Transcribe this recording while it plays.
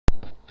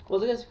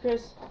What's up, guys?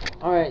 Chris.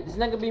 Alright, this is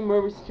not gonna be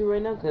Murder's 2 right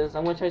now because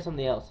I'm gonna try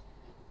something else.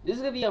 This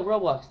is gonna be a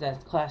Roblox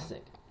that's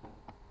classic.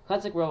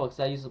 Classic Roblox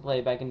that I used to play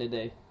back in the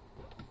day.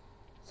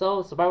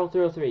 So, Survival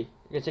 303. You're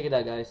gonna check it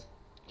out, guys.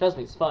 Trust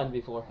me, it's fun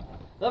before.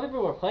 A lot of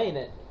people were playing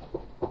it.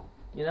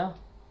 You know?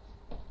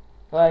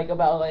 Like,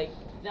 about, like,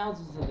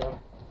 thousands of them.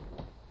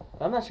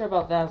 I'm not sure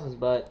about thousands,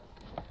 but...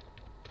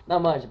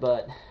 Not much,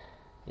 but...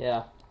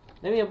 Yeah.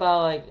 Maybe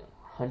about, like,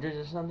 hundreds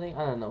or something?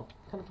 I don't know.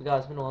 Kinda forgot,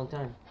 it's been a long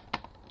time.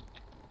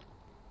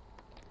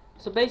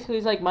 So basically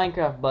it's like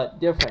Minecraft,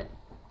 but different.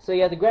 So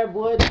you have to grab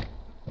wood,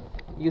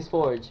 use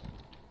forge.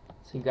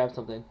 So you grab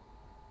something.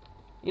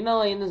 You know,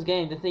 like in this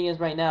game, the thing is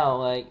right now,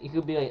 like, it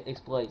could be like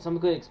exploit. Someone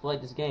could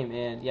exploit this game,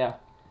 and yeah.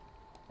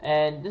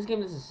 And this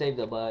game isn't saved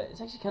though, but it's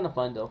actually kind of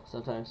fun though,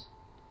 sometimes.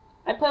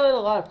 I played with a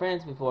lot of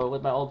friends before,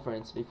 with my old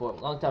friends before, a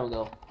long time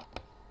ago.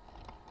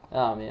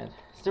 Oh man,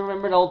 still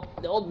remember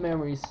the old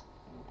memories.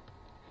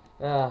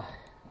 So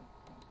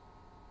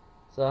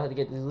I had to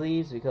get these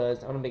leaves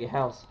because I want to make a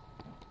house.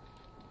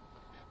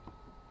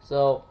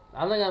 So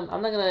I'm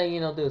not gonna you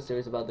know do a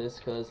series about this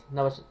because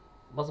not much.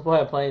 What's the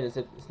point of playing this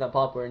if it's not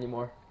popular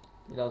anymore?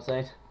 You know what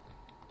I'm saying?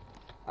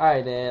 All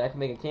right, then I can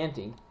make a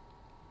canteen.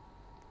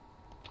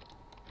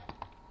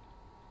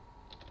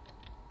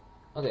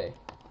 Okay,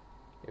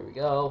 here we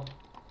go.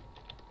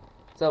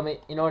 So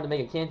in order to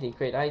make a canteen,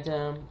 create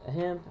item, a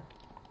hemp,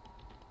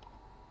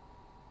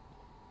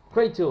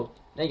 create tool.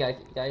 There you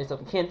got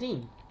yourself a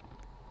canteen.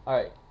 All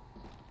right.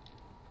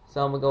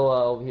 So I'm gonna go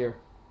over here.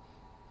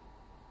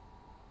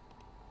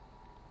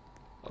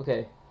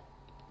 Okay,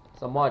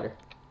 some water.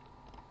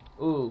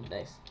 Ooh,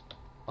 nice.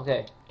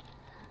 Okay,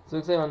 so it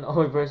looks like an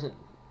old person.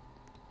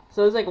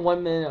 So it's like a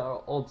 1 minute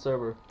old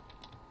server.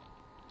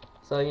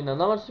 So you know,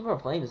 not much people are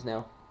playing this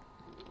now.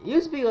 It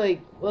used to be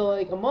like, well,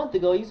 like a month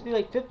ago, it used to be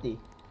like 50.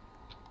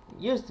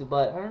 Used to,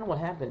 but I don't know what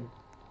happened.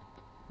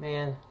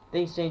 Man,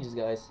 things changes,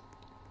 guys.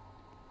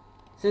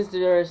 Since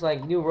there's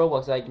like new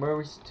Roblox like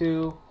Murder's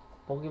 2,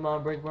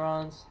 Pokemon Break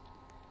Bronze,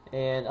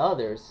 and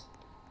others.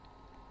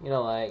 You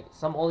know, like,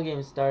 some old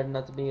games started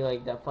not to be,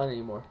 like, that fun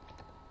anymore.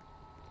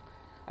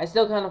 I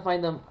still kind of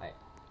find them...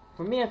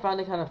 for me, I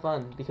found it kind of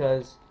fun,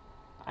 because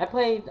I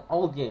played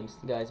old games,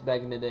 guys,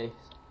 back in the day.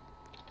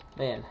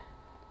 Man,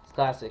 it's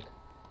classic.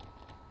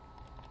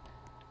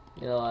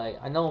 You know, like,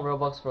 I know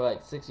Roblox for,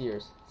 like, 6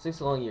 years. 6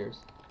 long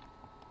years.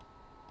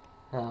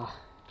 And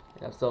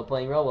I'm still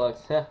playing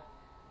Roblox.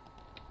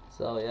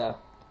 So, yeah,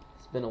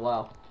 it's been a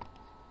while.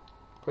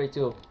 Great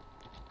tool.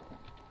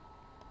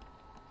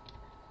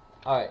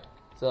 Alright.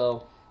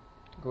 So,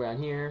 go around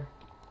here.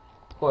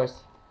 Of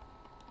course,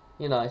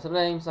 you know,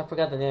 sometimes I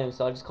forgot the name,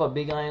 so I just call it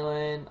Big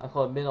Island, I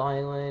call it Middle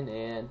Island,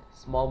 and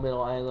Small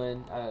Middle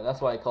Island. That's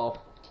what I call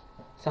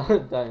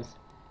sometimes.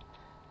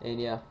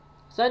 And yeah.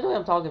 So I know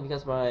I'm talking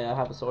because I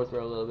have a sore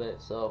throat a little bit,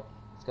 so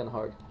it's kind of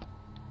hard.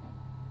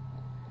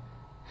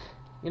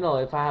 You know,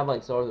 if I have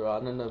like sore throat,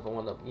 I don't know if I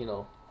want to, you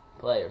know,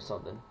 play or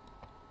something.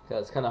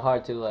 Because it's kind of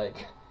hard to,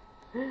 like,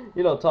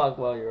 you know, talk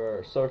while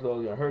your sore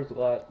throat hurts a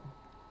lot.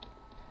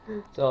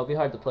 So it'll be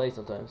hard to play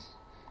sometimes,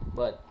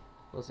 but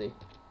we'll see.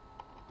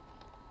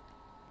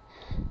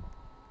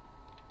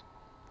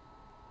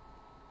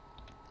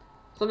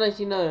 Sometimes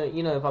you know,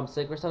 if I'm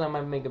sick or something, I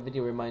might make a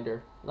video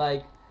reminder.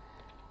 Like,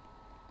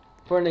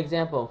 for an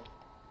example,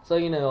 so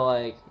you know,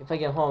 like if I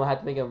get home, I have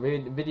to make a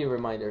video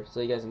reminder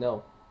so you guys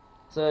know.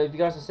 So if you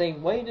guys are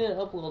saying, why you didn't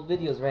upload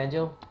videos,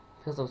 Ranjo?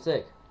 Because I'm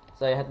sick,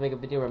 so I have to make a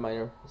video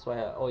reminder. That's why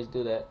I always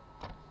do that.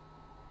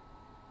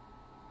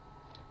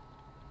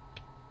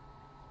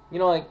 You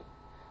know, like,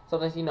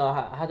 sometimes, you know,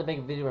 I have to make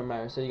a video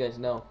reminder so you guys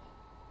know.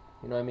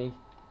 You know what I mean?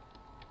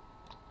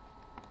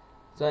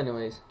 So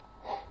anyways,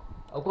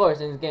 of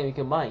course, in this game you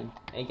can mine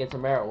and get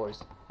some rare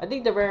ores. I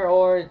think the rare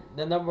ore,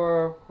 the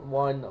number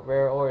 1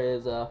 rare ore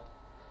is,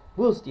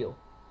 wool steel.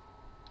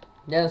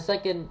 Then the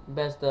second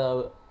best,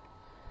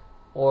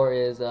 ore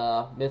is,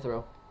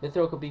 mithril.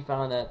 Mithril could be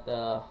found at,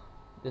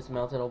 this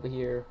mountain over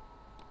here.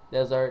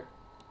 Desert.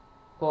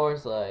 Of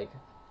course, like,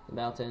 the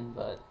mountain,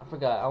 but I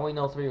forgot. I only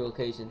know 3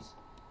 locations.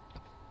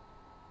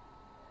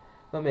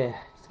 But man,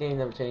 this game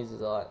never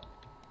changes a lot.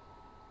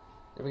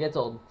 Never gets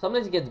old.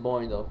 Sometimes it gets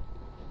boring though.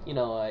 You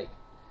know, like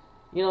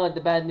the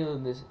bad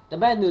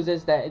news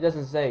is that it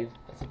doesn't save.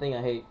 That's the thing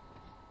I hate.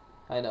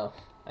 I know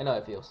how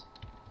it feels.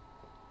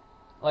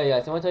 Oh yeah,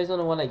 guys, I want to tell you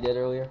something what I did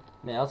earlier.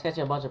 Man, I was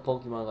catching a bunch of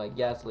Pokemon like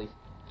Ghastly.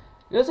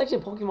 You know, it's actually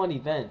a Pokemon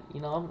event.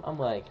 You know, I'm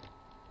like,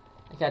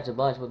 I catch a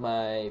bunch with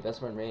my best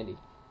friend Randy.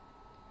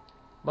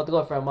 About to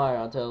go to Fred Meyer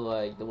until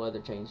like the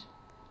weather changed.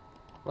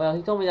 Well,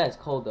 he told me that it's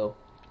cold though,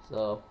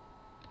 so.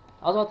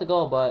 I was about to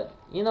go, but,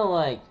 you know,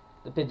 like,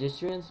 the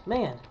pedestrians,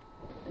 man,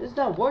 it's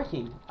not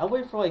working. I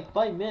waited for like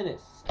 5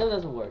 minutes, still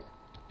doesn't work.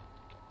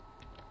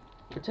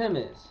 For 10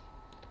 minutes.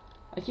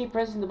 I keep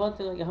pressing the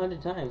button like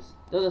 100 times,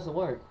 still doesn't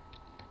work.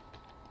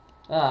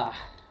 You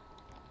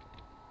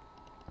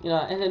know,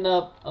 I ended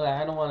up, okay,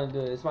 I don't want to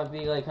do it. This might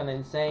be like kind of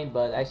insane,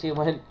 but I actually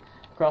went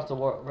across the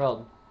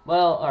world.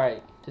 Well,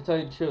 alright, to tell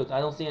you the truth,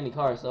 I don't see any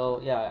cars, so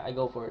yeah, I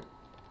go for it.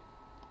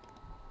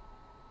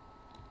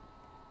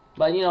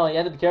 But you know, you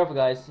have to be careful,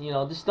 guys. You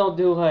know, just don't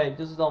do like,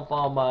 just don't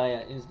follow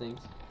my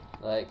instincts.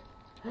 Like,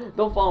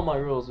 don't follow my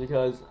rules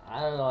because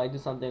I don't know. I do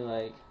something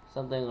like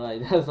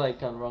that's like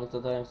kind of wrong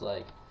sometimes.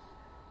 Like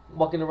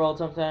walking the road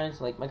sometimes.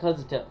 Like my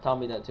cousins taught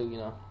me that too. You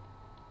know,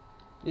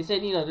 they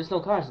said you know there's no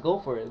cars, go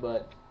for it.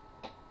 But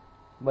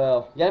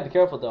well, you gotta be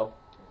careful though.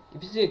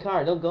 If you see a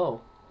car, don't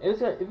go.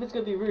 If it's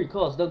gonna be really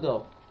close, don't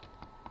go.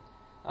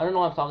 I don't know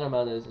what I'm talking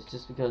about this. It's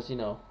just because you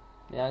know,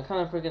 yeah, I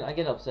kind of freaking I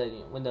get upset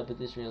when the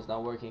pedestrian is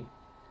not working.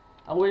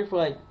 I waited for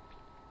like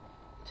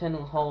 10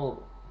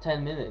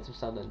 minutes or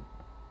something.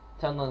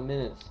 10 long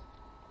minutes.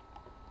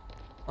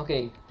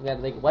 Okay, we got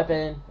to make a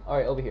weapon.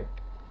 Alright, over here.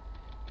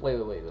 Wait.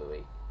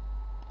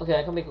 Okay,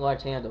 I can make a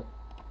large handle.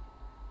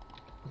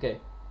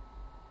 Okay.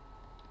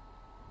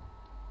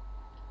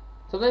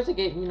 Sometimes I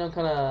get, you know,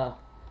 kind of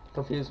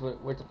confused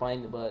where to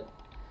find it, but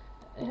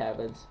it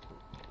happens.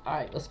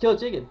 Alright, let's kill a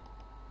chicken.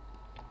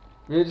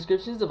 Real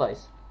descriptions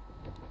device.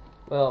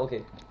 Well,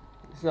 okay.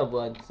 It's no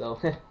blood, so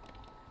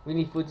we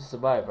need food to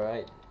survive,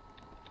 alright?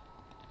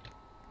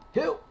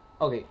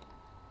 Okay.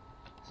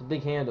 It's a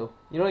big handle.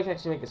 You know I can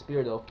actually make a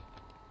spear though.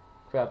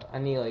 Crap, I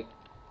need like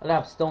I don't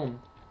have stone.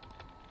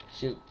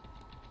 Shoot.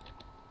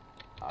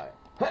 Alright.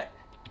 Hey!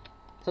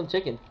 Some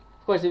chicken.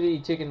 Of course if you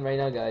eat chicken right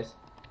now, guys,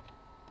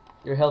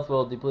 your health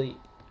will deplete.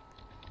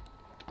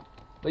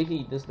 But you can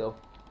eat this though.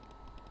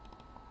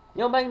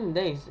 You know, back in the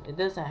days, it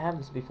doesn't have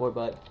this before,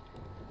 but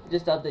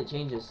just the update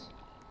changes.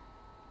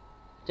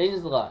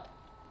 Changes a lot.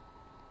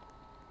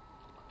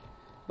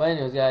 But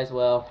anyways, guys,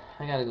 well,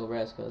 I gotta go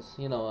rest because,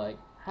 you know, like,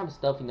 I have a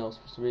stuffy nose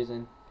for some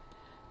reason.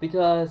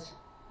 Because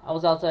I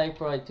was outside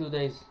for like 2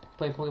 days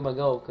playing Pokemon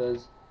Go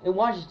because in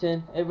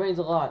Washington, it rains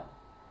a lot.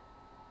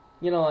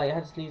 You know, like, I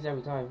had to sneeze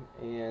every time,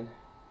 and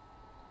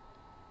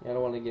yeah, I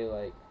don't want to get,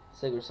 like,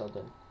 sick or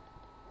something.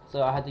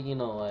 So I had to, you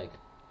know, like,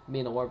 be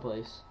in a warm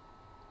place.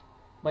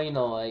 But, you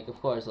know, like,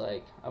 of course,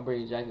 like, I'm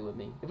bringing a jacket with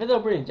me. If I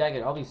don't bring a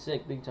jacket, I'll be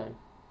sick big time.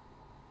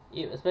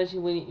 Yeah,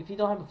 especially if you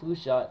don't have a flu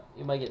shot,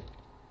 you might get,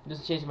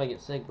 there's a chance you might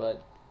get sick,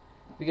 but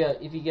if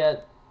you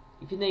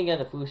didn't get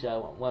a flu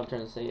shot, what I'm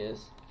trying to say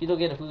is, if you don't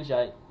get a flu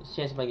shot, there's a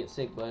chance you might get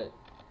sick, but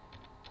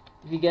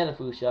if you get a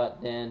flu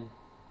shot, then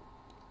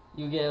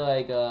you get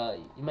like,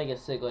 you might get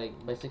sick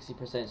like by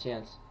 60%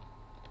 chance.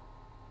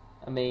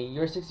 I mean,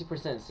 you're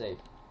 60% safe.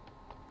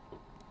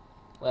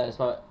 Well, that's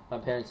what my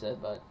parents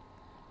said, but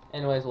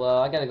anyways, well,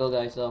 I gotta go,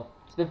 guys, so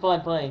it's been fun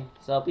playing,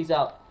 so peace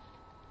out.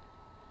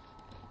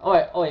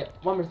 Alright, oh yeah,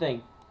 one more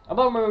thing.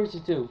 About Murder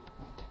Mystery 2.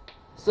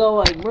 So,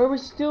 like, Murder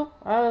Mystery 2,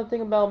 I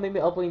think about maybe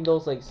uploading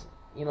those, like,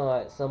 you know,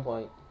 at some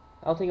point.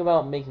 I'll think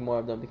about making more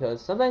of them,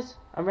 because sometimes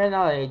I'm running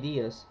out of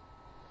ideas.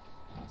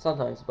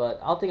 Sometimes, but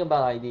I'll think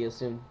about ideas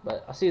soon.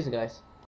 But I'll see you soon, guys.